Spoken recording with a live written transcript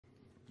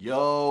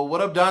Yo,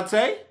 what up,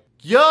 Dante?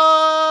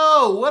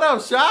 Yo, what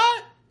up,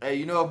 Shad? Hey,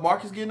 you know if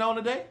Mark is getting on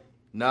today?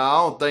 Nah,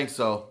 I don't think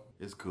so.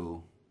 It's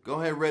cool. Go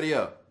ahead and ready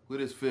up. We'll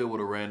just fill with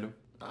a random.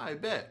 I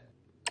bet.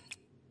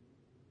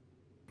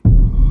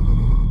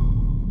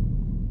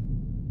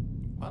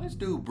 Why this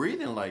dude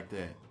breathing like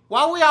that?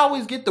 Why we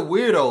always get the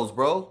weirdos,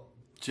 bro?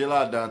 Chill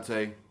out,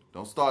 Dante.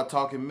 Don't start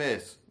talking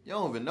mess. You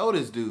don't even know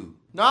this dude.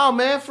 Nah,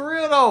 man, for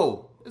real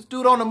though. This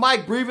dude on the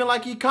mic breathing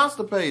like he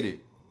constipated.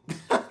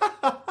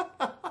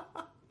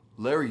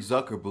 Larry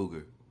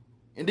Zuckerberg.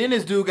 And then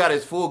this dude got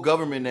his full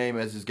government name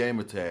as his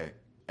gamer tag.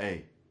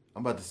 Hey,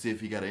 I'm about to see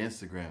if he got an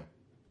Instagram.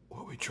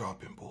 Where we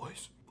dropping,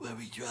 boys? Where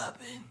we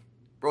dropping?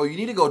 Bro, you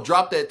need to go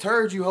drop that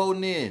turd you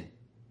holding in.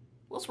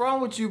 What's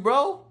wrong with you, bro?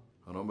 Hold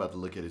on, I'm about to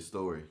look at his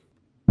story.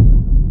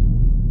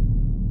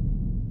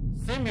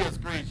 Send me a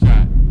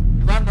screenshot,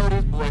 because I know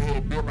this boy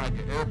head built like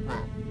an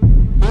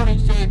airplane. 40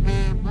 shaped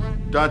head, boy.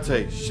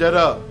 Dante, shut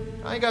up.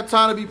 I ain't got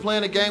time to be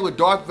playing a game with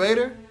Darth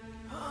Vader.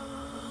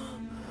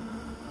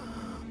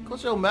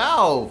 Close your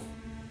mouth.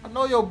 I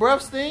know your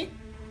breath stink.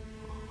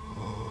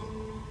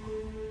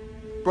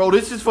 Bro,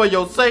 this is for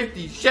your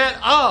safety. Shut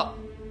up.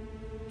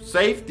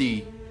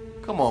 Safety?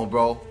 Come on,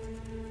 bro.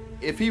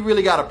 If he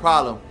really got a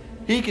problem,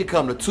 he could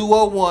come to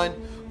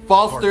 201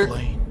 Foster. Park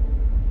Lane.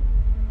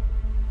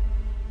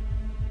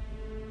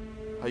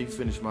 How you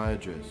finish my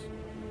address?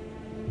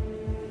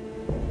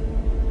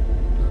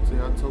 Dante,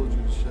 I told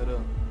you to shut up.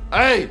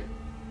 Hey!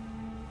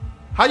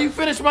 How you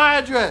finish my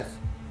address?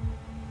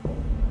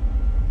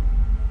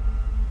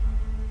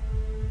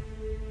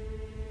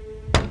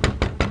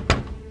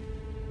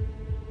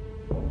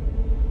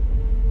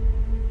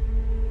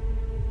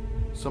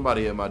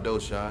 Somebody at my door,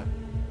 Shad.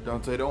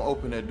 Dante, don't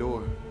open that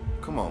door.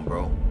 Come on,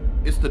 bro.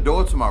 It's the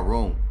door to my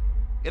room.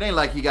 It ain't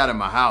like he got in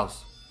my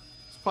house.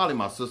 It's probably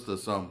my sister or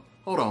something.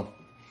 Hold on.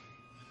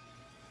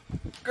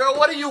 Girl,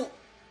 what are you?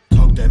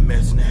 Talk that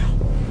mess now.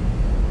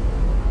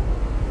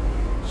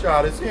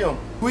 Shad, it's him.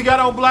 We got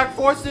on black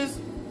forces?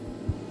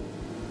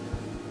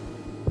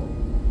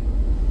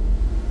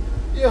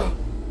 Yeah.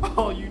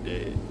 Oh, you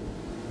dead.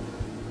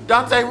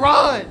 Dante,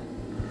 run!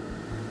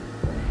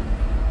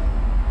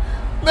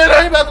 Man,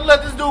 I ain't about to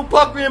let this dude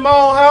puck me in my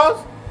own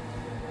house.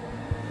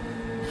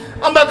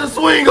 I'm about to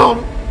swing on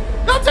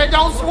him. Dante,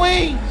 don't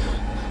swing.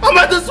 I'm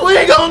about to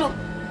swing on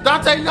him.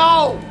 Dante,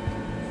 no.